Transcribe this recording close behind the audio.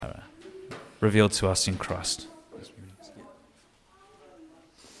revealed to us in Christ.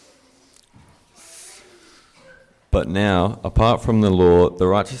 But now, apart from the law, the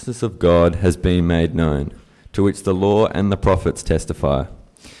righteousness of God has been made known, to which the law and the prophets testify.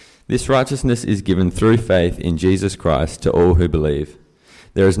 This righteousness is given through faith in Jesus Christ to all who believe.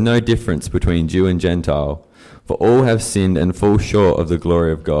 There is no difference between Jew and Gentile, for all have sinned and fall short of the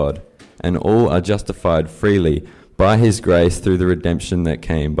glory of God, and all are justified freely by his grace through the redemption that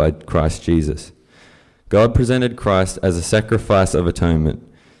came by Christ Jesus. God presented Christ as a sacrifice of atonement,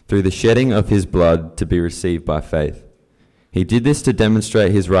 through the shedding of his blood to be received by faith. He did this to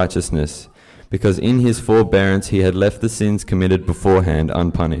demonstrate his righteousness, because in his forbearance he had left the sins committed beforehand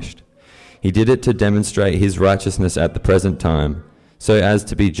unpunished. He did it to demonstrate his righteousness at the present time, so as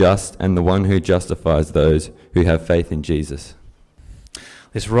to be just and the one who justifies those who have faith in Jesus.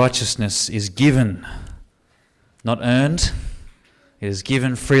 This righteousness is given, not earned. It is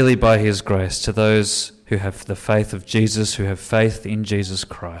given freely by his grace to those who have the faith of Jesus, who have faith in Jesus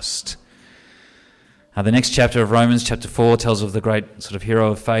Christ. The next chapter of Romans, chapter 4, tells of the great sort of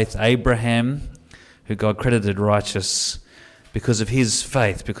hero of faith, Abraham, who God credited righteous because of his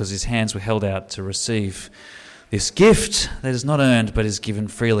faith, because his hands were held out to receive this gift that is not earned but is given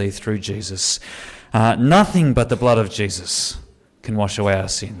freely through Jesus. Nothing but the blood of Jesus can wash away our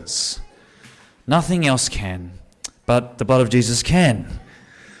sins. Nothing else can, but the blood of Jesus can.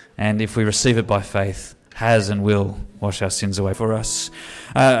 And if we receive it by faith, has and will wash our sins away for us.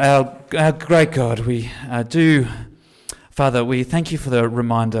 Our great God, Father, we thank you for the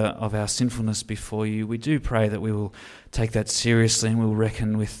reminder of our sinfulness before you. We do pray that we will take that seriously and we will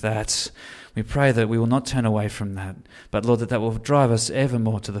reckon with that. We pray that we will not turn away from that, but Lord, that will drive us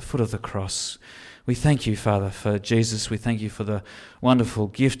evermore to the foot of the cross. We thank you, Father, for Jesus. We thank you for the wonderful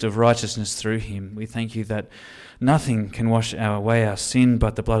gift of righteousness through him. We thank you that nothing can wash away our sin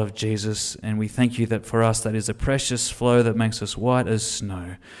but the blood of Jesus, and we thank you that for us that is a precious flow that makes us white as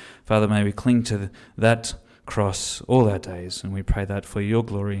snow. Father, may we cling to that cross all our days, and we pray that for your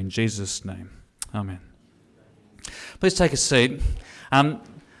glory in Jesus' name. Amen. Please take a seat.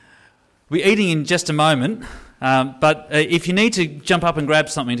 We're eating in just a moment, but if you need to jump up and grab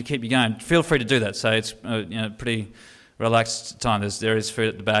something to keep you going, feel free to do that. So it's pretty relaxed time. There is food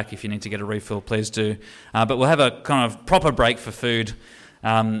at the back. If you need to get a refill, please do. But we'll have a kind of proper break for food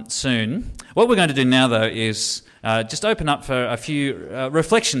soon. What we're going to do now, though, is just open up for a few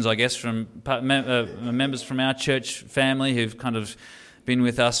reflections, I guess, from members from our church family who've kind of been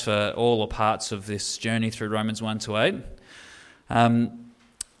with us for all or parts of this journey through Romans 1 to 8.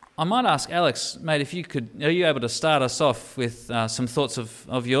 I might ask Alex, mate, if you could, are you able to start us off with some thoughts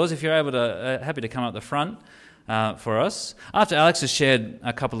of yours? If you're able to, happy to come up the front for us. After Alex has shared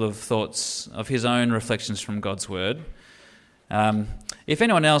a couple of thoughts of his own reflections from God's Word, if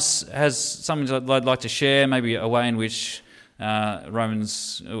anyone else has something they'd like to share, maybe a way in which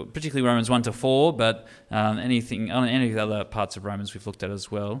particularly Romans 1 to 4, but anything on any of the other parts of Romans we've looked at as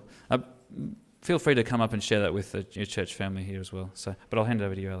well, feel free to come up and share that with your church family here as well. But I'll hand it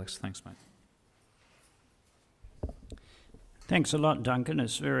over to you, Alex. Thanks, mate. Thanks a lot, Duncan.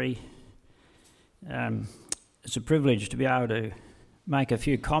 It's it's a privilege to be able to make a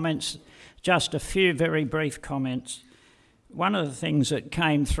few comments. Just a few very brief comments. One of the things that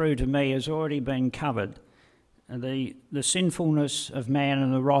came through to me has already been covered, the sinfulness of man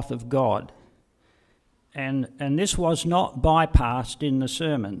and the wrath of God. And this was not bypassed in the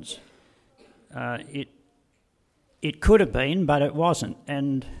sermons. It could have been, but it wasn't.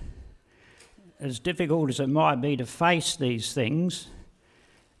 And as difficult as it might be to face these things,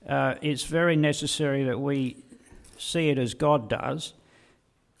 it's very necessary that we see it as God does.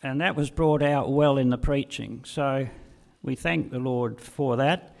 And that was brought out well in the preaching. So we thank the Lord for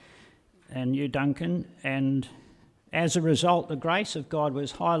that, and you, Duncan. And as a result, the grace of God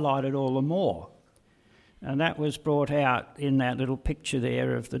was highlighted all the more. And that was brought out in that little picture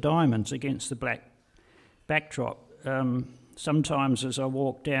there of the diamonds against the black backdrop. Sometimes as I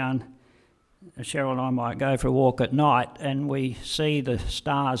walk down, Cheryl and I might go for a walk at night and we see the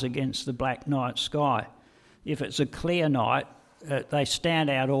stars against the black night sky. If it's a clear night, they stand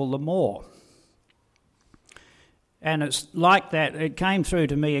out all the more. And it's like that. It came through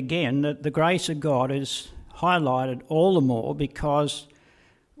to me again that the grace of God is highlighted all the more because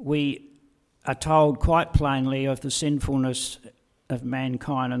we are told quite plainly of the sinfulness of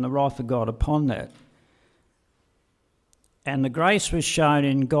mankind and the wrath of God upon that. And the grace was shown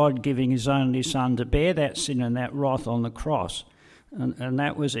in God giving his only Son to bear that sin and that wrath on the cross. And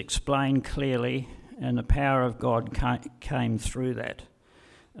that was explained clearly, and the power of God came through that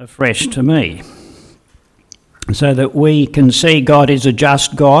afresh to me. So that we can see God is a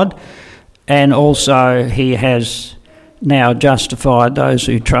just God, and also he has now justified those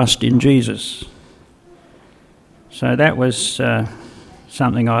who trust in Jesus. So that was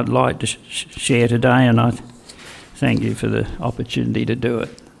something I'd like to share today, and I thank you for the opportunity to do it.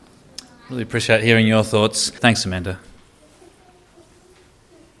 Really appreciate hearing your thoughts. Thanks, Amanda.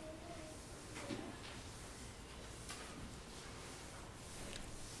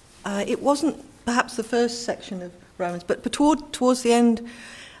 It wasn't perhaps the first section of Romans, but towards the end,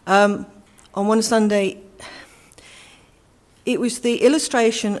 on one Sunday, it was the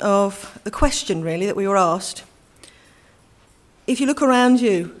illustration of the question, really, that we were asked. If you look around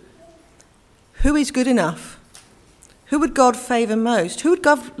you, who is good enough? Who would God favour most? Who would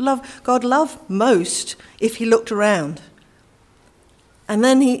God love most if he looked around? And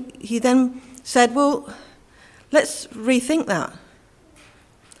then he then said, well, let's rethink that.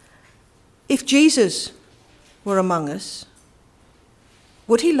 If Jesus were among us,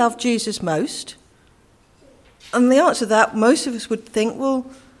 would he love Jesus most? And the answer to that, most of us would think, well,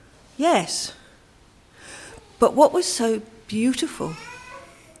 yes. But what was so beautiful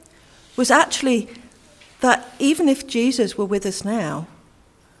was actually that even if Jesus were with us now,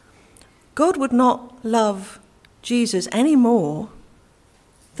 God would not love Jesus any more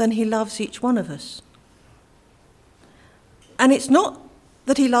than he loves each one of us. And it's not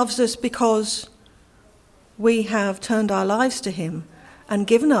that he loves us because we have turned our lives to him and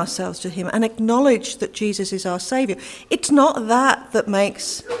given ourselves to him and acknowledged that Jesus is our Saviour. It's not that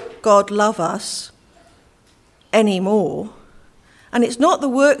makes God love us anymore. And it's not the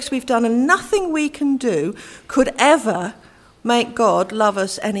works we've done, and nothing we can do could ever make God love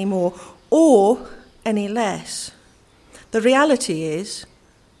us any more or any less. The reality is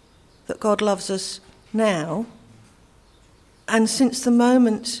that God loves us now, and since the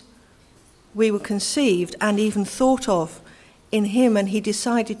moment we were conceived and even thought of in him and he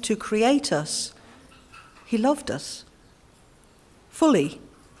decided to create us, he loved us fully,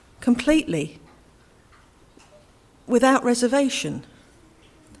 completely, without reservation.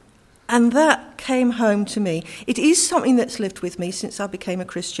 And that came home to me. It is something that's lived with me since I became a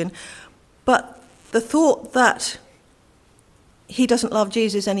Christian, but the thought that he doesn't love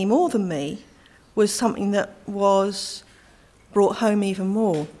Jesus any more than me was something that was brought home even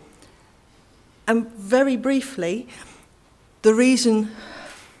more. And very briefly,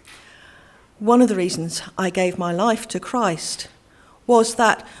 one of the reasons I gave my life to Christ was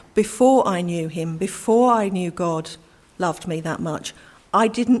that before I knew him, before I knew God loved me that much, I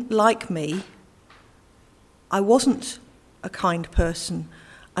didn't like me. I wasn't a kind person,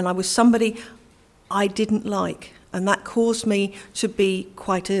 and I was somebody I didn't like, and that caused me to be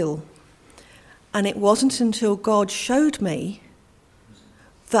quite ill. And it wasn't until God showed me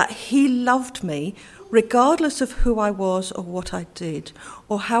that he loved me regardless of who I was or what I did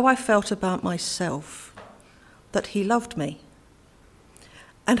or how I felt about myself, that he loved me.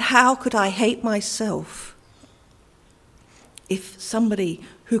 And how could I hate myself if somebody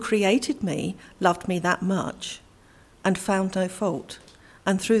who created me loved me that much and found no fault?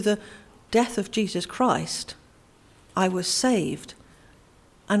 And through the death of Jesus Christ, I was saved,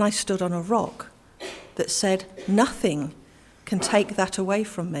 and I stood on a rock that said, nothing can take that away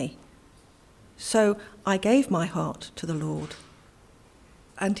from me. So I gave my heart to the Lord,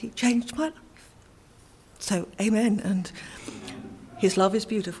 and he changed my life. So, amen, and his love is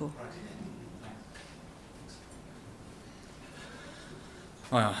beautiful.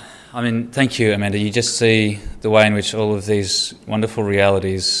 Wow. I mean, thank you, Amanda. You just see the way in which all of these wonderful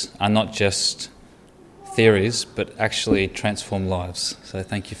realities are not just theories, but actually transform lives. So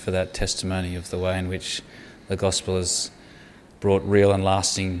thank you for that testimony of the way in which the gospel has brought real and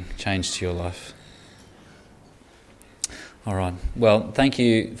lasting change to your life. All right. Well, thank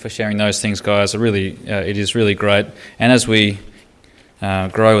you for sharing those things, guys. It is really great. And as we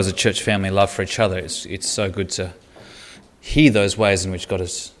grow as a church family, love for each other, it's so good to hear those ways in which God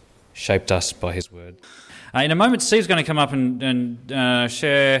has shaped us by his word. In a moment, Steve's going to come up and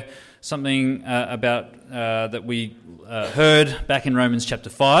share something about that we heard back in Romans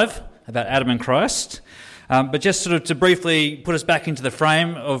chapter 5 about Adam and Christ. But just sort of to briefly put us back into the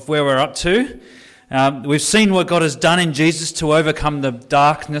frame of where we're up to. We've seen what God has done in Jesus to overcome the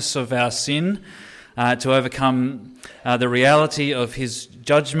darkness of our sin, to overcome the reality of his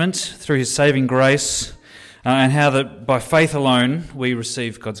judgment through his saving grace, and how that by faith alone we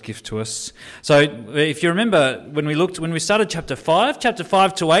receive God's gift to us. So if you remember when we started chapter 5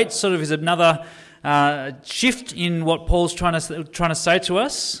 to 8 sort of is another shift in what Paul's trying to say to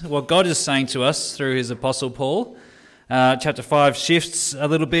us, what God is saying to us through his apostle Paul. Chapter 5 shifts a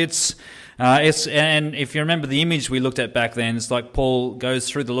little bit And if you remember the image we looked at back then, it's like Paul goes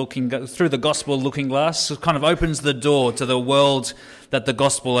through the gospel looking glass, so it kind of opens the door to the world that the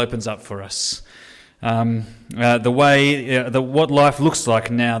gospel opens up for us. What life looks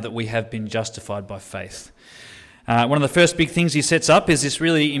like now that we have been justified by faith. One of the first big things he sets up is this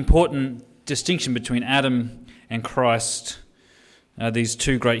really important distinction between Adam and Christ, these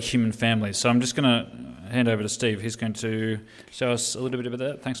two great human families. So I'm just going to hand over to Steve. He's going to show us a little bit about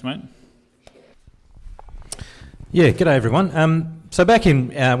that. Thanks, mate. Yeah, g'day everyone. So back in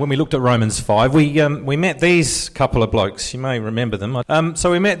when we looked at Romans 5, we met these couple of blokes. You may remember them.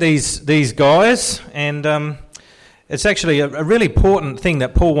 So we met these guys, and it's actually a really important thing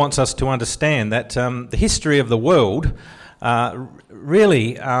that Paul wants us to understand, that the history of the world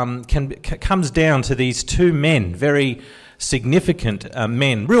really comes down to these two men, very significant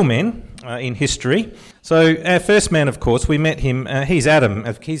men, real men in history. So our first man, of course, we met him. He's Adam.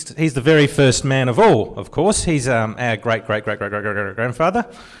 He's the very first man of all, of course. He's our great-great-great-great-great-grandfather.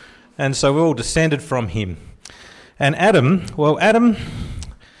 And so we're all descended from him. And Adam,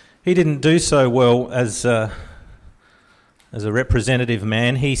 he didn't do so well as a representative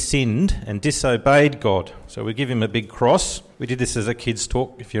man. He sinned and disobeyed God. So we give him a big cross. We did this as a kids'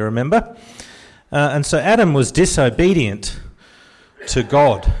 talk, if you remember. And so Adam was disobedient to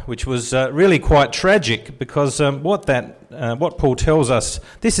God, which was really quite tragic, because what Paul tells us,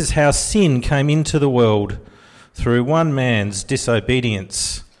 this is how sin came into the world, through one man's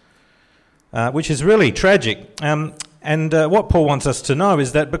disobedience, which is really tragic. And what Paul wants us to know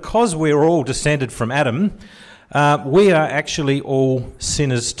is that because we're all descended from Adam, we are actually all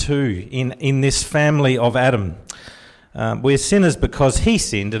sinners too in this family of Adam. We're sinners because he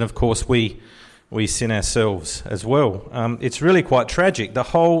sinned, and of course we sin ourselves as well. It's really quite tragic. The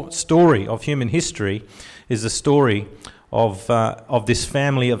whole story of human history is the story of this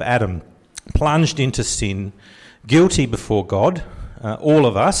family of Adam, plunged into sin, guilty before God, all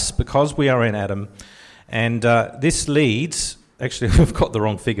of us, because we are in Adam. And this leads... Actually, we've got the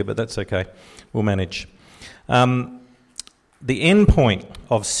wrong figure, but that's okay. We'll manage. The end point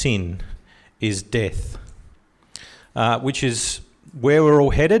of sin is death, which is where we're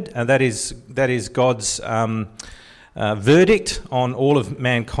all headed, and that is God's verdict on all of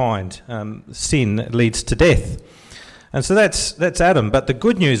mankind. Sin leads to death, and so that's Adam. But the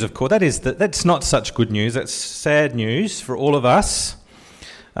good news, of course, that's not such good news. That's sad news for all of us.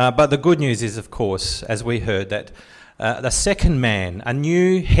 But the good news is, of course, as we heard, that the second man, a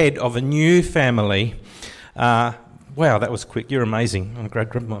new head of a new family. Wow, that was quick. You're amazing. I'm going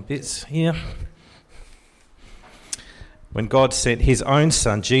to grab my bits here. When God sent his own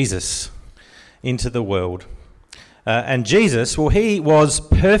son, Jesus, into the world. And Jesus, he was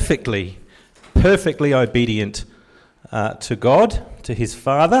perfectly obedient to God, to his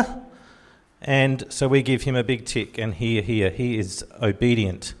Father. And so we give him a big tick, and he is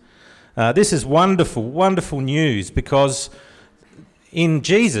obedient. This is wonderful, wonderful news, because in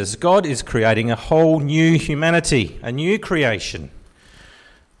Jesus, God is creating a whole new humanity, a new creation.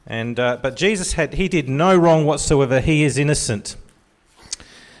 And but Jesus he did no wrong whatsoever. He is innocent,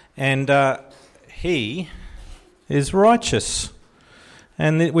 and he is righteous.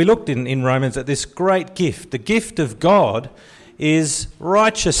 And we looked in Romans at this great gift. The gift of God is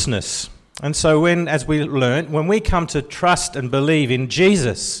righteousness. And so as we learnt, when we come to trust and believe in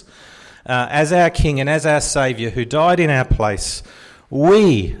Jesus as our King and as our Saviour, who died in our place,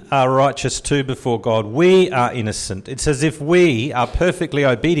 we are righteous too before God. We are innocent. It's as if we are perfectly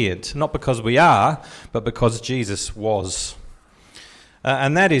obedient, not because we are, but because Jesus was.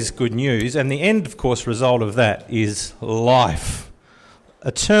 And that is good news. And the end, of course, result of that is life.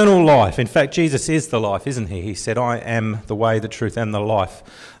 Eternal life. In fact, Jesus is the life, isn't he? He said, I am the way, the truth, and the life.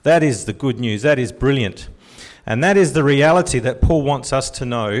 That is the good news. That is brilliant. And that is the reality that Paul wants us to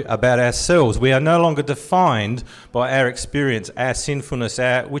know about ourselves. We are no longer defined by our experience, our sinfulness,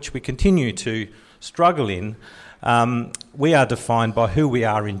 which we continue to struggle in. We are defined by who we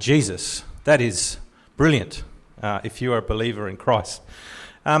are in Jesus. That is brilliant if you are a believer in Christ.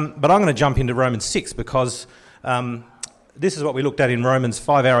 But I'm going to jump into Romans 6 because this is what we looked at in Romans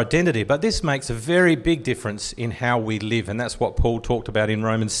 5, our identity. But this makes a very big difference in how we live, and that's what Paul talked about in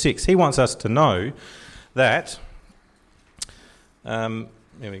Romans 6. He wants us to know that, there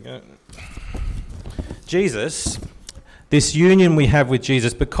we go, Jesus, this union we have with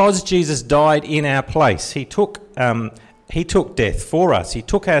Jesus, because Jesus died in our place, he took death for us. He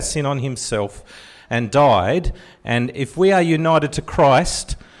took our sin on himself and died. And if we are united to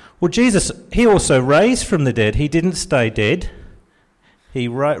Christ, well, Jesus, he also raised from the dead. He didn't stay dead. He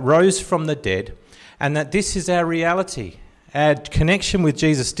rose from the dead. And that this is our reality. our connection with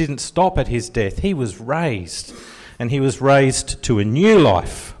Jesus didn't stop at his death. He was raised, and he was raised to a new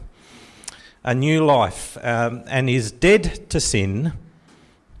life, and is dead to sin.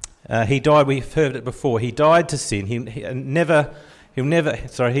 He died. We've heard it before. He died to sin. I'm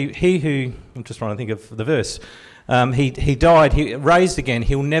just trying to think of the verse. He died. He raised again.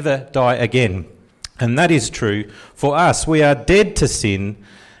 He'll never die again, and that is true for us. We are dead to sin,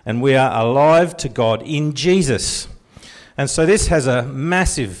 and we are alive to God in Jesus. And so this has a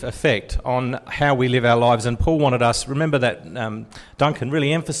massive effect on how we live our lives. And Paul wanted us, remember that Duncan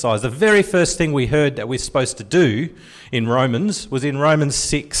really emphasised, the very first thing we heard that we're supposed to do in Romans was in Romans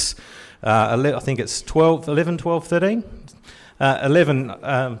 6, I think it's 11, 12, 13?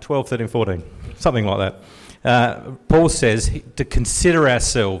 11, 12, 13, 14, something like that. Paul says to consider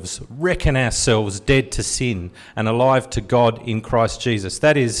ourselves, reckon ourselves dead to sin and alive to God in Christ Jesus.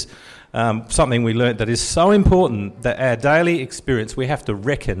 That is something we learnt that is so important, that our daily experience, we have to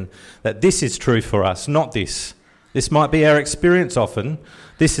reckon that this is true for us, not this. This might be our experience often.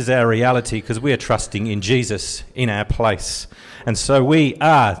 This is our reality because we are trusting in Jesus in our place. And so we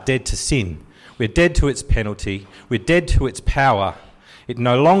are dead to sin. We're dead to its penalty. We're dead to its power. It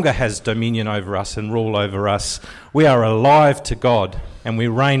no longer has dominion over us and rule over us. We are alive to God and we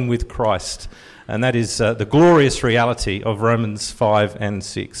reign with Christ. And that is the glorious reality of Romans 5 and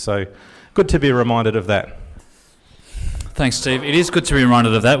 6. So good to be reminded of that. Thanks, Steve. It is good to be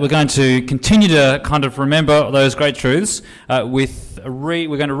reminded of that. We're going to continue to kind of remember those great truths we're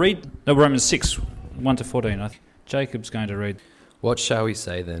going to read Romans 6, 1 to 14. Jacob's going to read. What shall we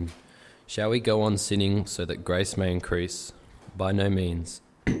say then? Shall we go on sinning so that grace may increase? By no means.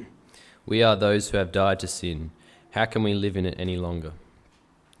 We are those who have died to sin. How can we live in it any longer?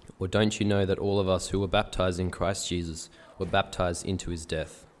 Or don't you know that all of us who were baptized in Christ Jesus were baptized into his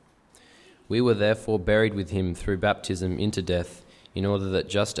death? We were therefore buried with him through baptism into death, in order that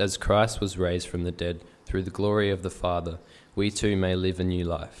just as Christ was raised from the dead through the glory of the Father, we too may live a new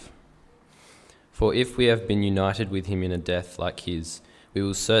life. For if we have been united with him in a death like his, we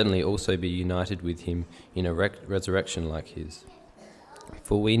will certainly also be united with him in a resurrection like his.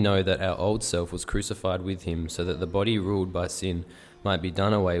 For we know that our old self was crucified with him, so that the body ruled by sin might be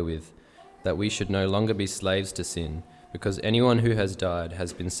done away with, that we should no longer be slaves to sin, because anyone who has died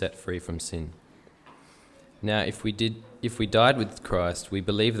has been set free from sin. Now if we died with Christ, we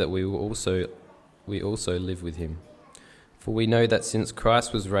believe that we also live with him. For we know that since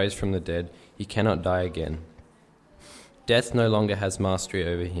Christ was raised from the dead, he cannot die again. Death no longer has mastery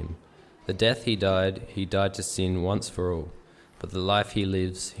over him. The death he died to sin once for all, but the life he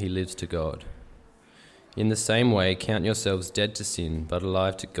lives to God. In the same way, count yourselves dead to sin, but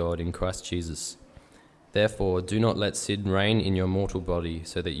alive to God in Christ Jesus. Therefore, do not let sin reign in your mortal body,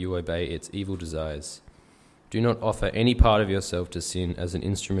 so that you obey its evil desires. Do not offer any part of yourself to sin as an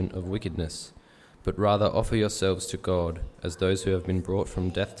instrument of wickedness, but rather offer yourselves to God as those who have been brought from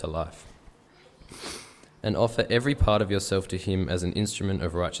death to life. And offer every part of yourself to him as an instrument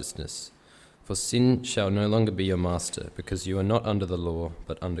of righteousness. For sin shall no longer be your master, because you are not under the law,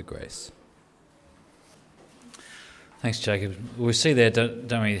 but under grace. Thanks, Jacob. We see there,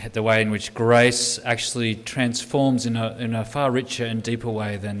 don't we, the way in which grace actually transforms in a far richer and deeper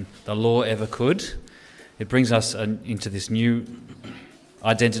way than the law ever could. It brings us into this new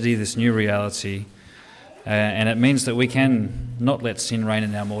identity, this new reality, and it means that we can not let sin reign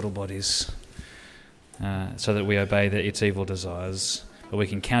in our mortal bodies, so that we obey its evil desires, but we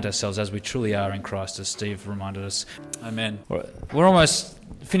can count ourselves as we truly are in Christ, as Steve reminded us. Amen. We're almost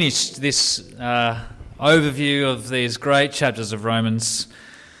finished this overview of these great chapters of Romans.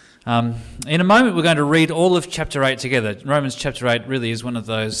 In a moment we're going to read all of chapter 8 together. Romans chapter 8 really is one of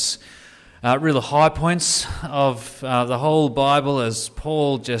those real high points of the whole Bible, as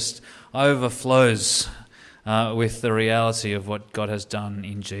Paul just overflows with the reality of what God has done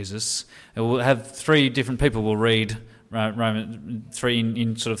in Jesus. And we'll have three different people will read Romans 3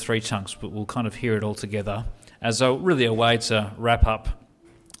 in sort of three chunks, but we'll kind of hear it all together as really a way to wrap up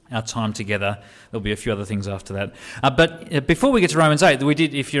our time together. There'll be a few other things after that. But before we get to Romans 8,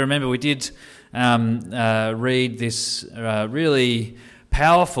 if you remember, we did read this really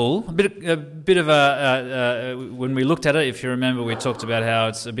powerful, when we looked at it, if you remember, we talked about how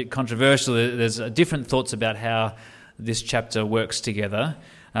it's a bit controversial. There's different thoughts about how this chapter works together.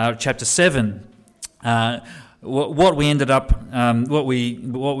 Chapter 7, what we ended up, what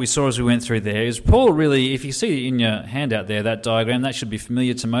we saw as we went through there is Paul really, if you see in your handout there, that diagram, that should be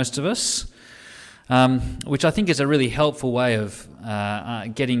familiar to most of us, which I think is a really helpful way of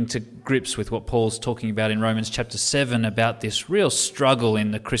getting to grips with what Paul's talking about in Romans chapter 7 about this real struggle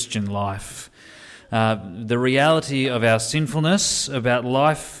in the Christian life. the reality of our sinfulness, about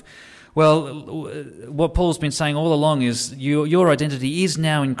life. Well, what Paul's been saying all along is your identity is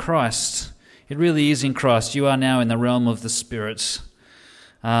now in Christ. It really is in Christ. You are now in the realm of the Spirit.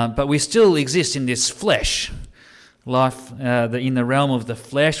 But we still exist in this flesh. Life in the realm of the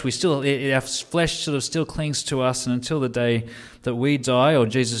flesh. Our flesh sort of still clings to us, and until the day that we die or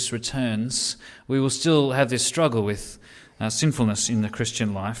Jesus returns, we will still have this struggle with sinfulness in the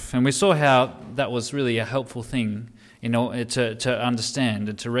Christian life. And we saw how that was really a helpful thing to understand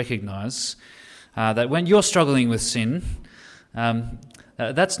and to recognise that when you're struggling with sin,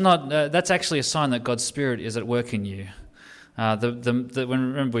 that's actually a sign that God's Spirit is at work in you.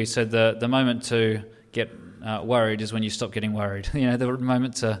 Remember we said the moment to get worried is when you stop getting worried. The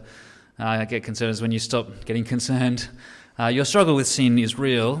moment to get concerned is when you stop getting concerned. Your struggle with sin is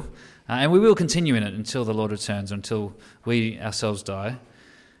real, and we will continue in it until the Lord returns, until we ourselves die.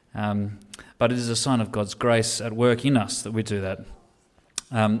 But it is a sign of God's grace at work in us that we do that.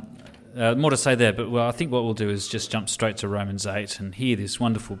 More to say there, but I think what we'll do is just jump straight to Romans 8 and hear this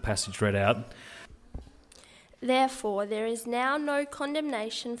wonderful passage read out. Therefore, there is now no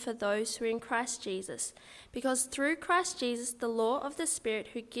condemnation for those who are in Christ Jesus, because through Christ Jesus the law of the Spirit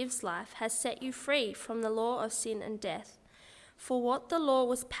who gives life has set you free from the law of sin and death. For what the law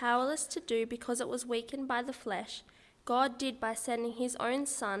was powerless to do because it was weakened by the flesh, God did by sending his own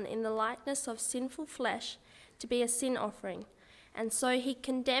Son in the likeness of sinful flesh to be a sin offering. And so he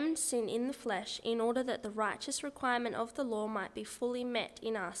condemned sin in the flesh in order that the righteous requirement of the law might be fully met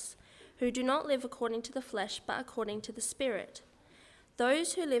in us, who do not live according to the flesh but according to the Spirit.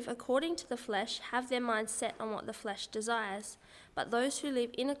 Those who live according to the flesh have their mind set on what the flesh desires, but those who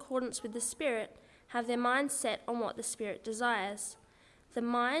live in accordance with the Spirit have their mind set on what the Spirit desires. The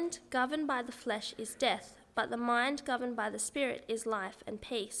mind governed by the flesh is death, but the mind governed by the Spirit is life and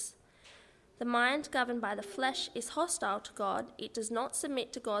peace. The mind governed by the flesh is hostile to God. It does not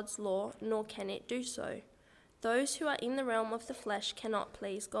submit to God's law, nor can it do so. Those who are in the realm of the flesh cannot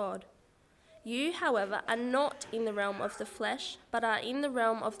please God. You, however, are not in the realm of the flesh, but are in the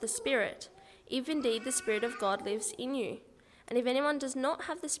realm of the Spirit, if indeed the Spirit of God lives in you. And if anyone does not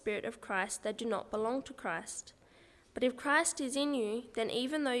have the Spirit of Christ, they do not belong to Christ. But if Christ is in you, then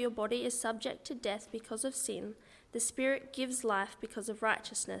even though your body is subject to death because of sin, the Spirit gives life because of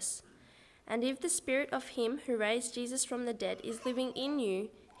righteousness. And if the Spirit of him who raised Jesus from the dead is living in you,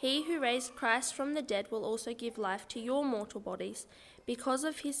 he who raised Christ from the dead will also give life to your mortal bodies because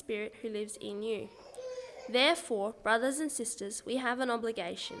of his Spirit who lives in you. Therefore, brothers and sisters, we have an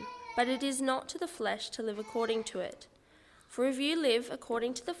obligation, but it is not to the flesh to live according to it. For if you live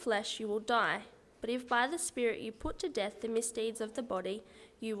according to the flesh, you will die. But if by the Spirit you put to death the misdeeds of the body,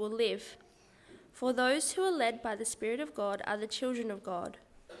 you will live. For those who are led by the Spirit of God are the children of God.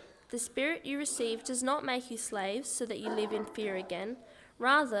 The Spirit you received does not make you slaves so that you live in fear again.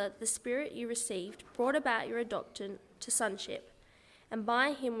 Rather, the Spirit you received brought about your adoption to sonship. And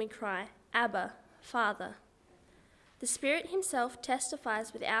by him we cry, Abba, Father. The Spirit himself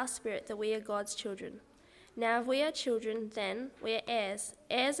testifies with our spirit that we are God's children. Now if we are children, then we are heirs,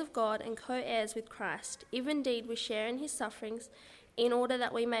 heirs of God and co-heirs with Christ, if indeed we share in his sufferings, in order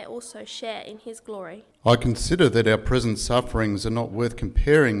that we may also share in his glory. I consider that our present sufferings are not worth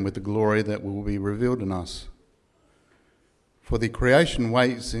comparing with the glory that will be revealed in us. For the creation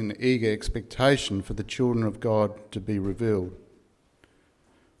waits in eager expectation for the children of God to be revealed.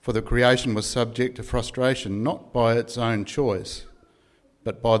 For the creation was subject to frustration, not by its own choice,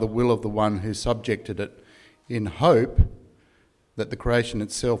 but by the will of the one who subjected it, in hope that the creation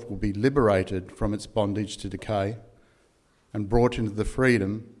itself will be liberated from its bondage to decay and brought into the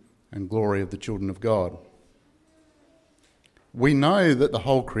freedom and glory of the children of God. We know that the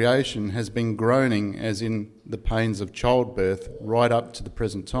whole creation has been groaning as in the pains of childbirth right up to the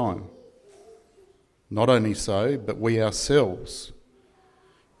present time. Not only so, but we ourselves,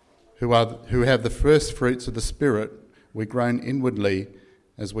 who have the first fruits of the Spirit, we groan inwardly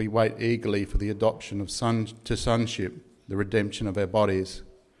as we wait eagerly for the adoption of son to sonship, the redemption of our bodies.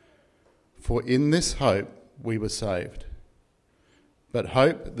 For in this hope we were saved. But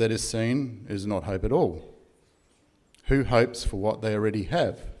hope that is seen is not hope at all. Who hopes for what they already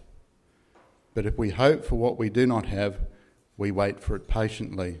have? But if we hope for what we do not have, we wait for it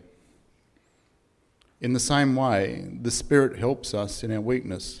patiently. In the same way, the Spirit helps us in our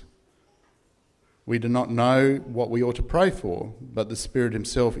weakness. We do not know what we ought to pray for, but the Spirit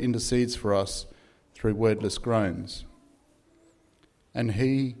himself intercedes for us through wordless groans. And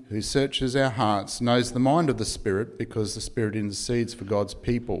he who searches our hearts knows the mind of the Spirit, because the Spirit intercedes for God's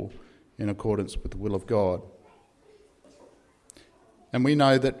people in accordance with the will of God. And we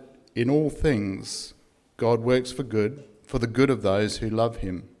know that in all things God works for the good of those who love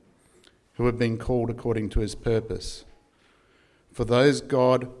him, who have been called according to his purpose. For those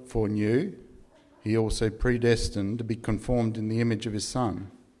God foreknew, he also predestined to be conformed in the image of his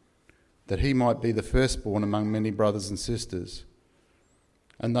Son, that he might be the firstborn among many brothers and sisters.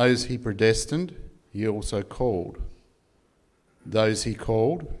 And those he predestined, he also called. Those he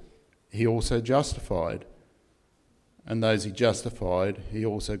called, he also justified. And those he justified, he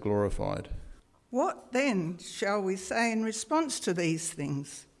also glorified. What then shall we say in response to these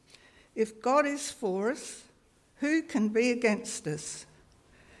things? If God is for us, who can be against us?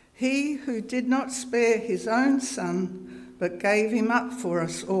 He who did not spare his own Son, but gave him up for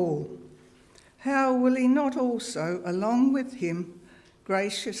us all, how will he not also, along with him,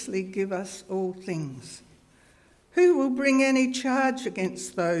 graciously give us all things? Who will bring any charge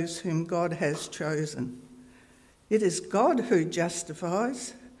against those whom God has chosen? It is God who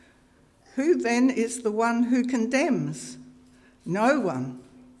justifies. Who then is the one who condemns? No one.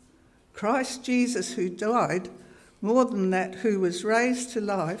 Christ Jesus, who died, more than that, who was raised to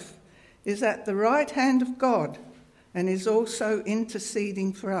life, is at the right hand of God and is also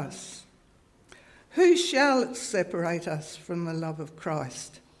interceding for us. Who shall separate us from the love of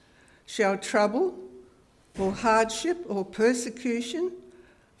Christ? Shall trouble or hardship or persecution,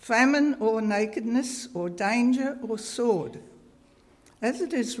 famine or nakedness or danger or sword? As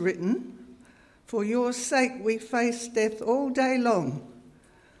it is written, for your sake we face death all day long.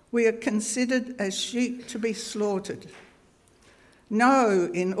 We are considered as sheep to be slaughtered. No,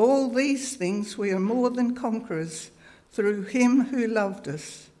 in all these things we are more than conquerors through him who loved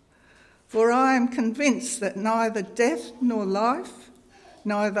us. For I am convinced that neither death nor life,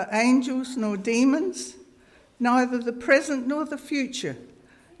 neither angels nor demons, neither the present nor the future,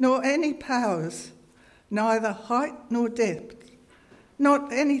 nor any powers, neither height nor depth,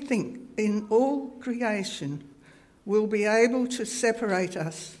 not anything in all creation will be able to separate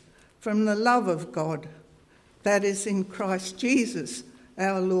us from the love of God that is in Christ Jesus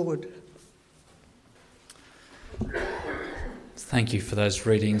our Lord. Thank you for those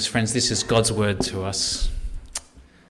readings. Friends, this is God's word to us.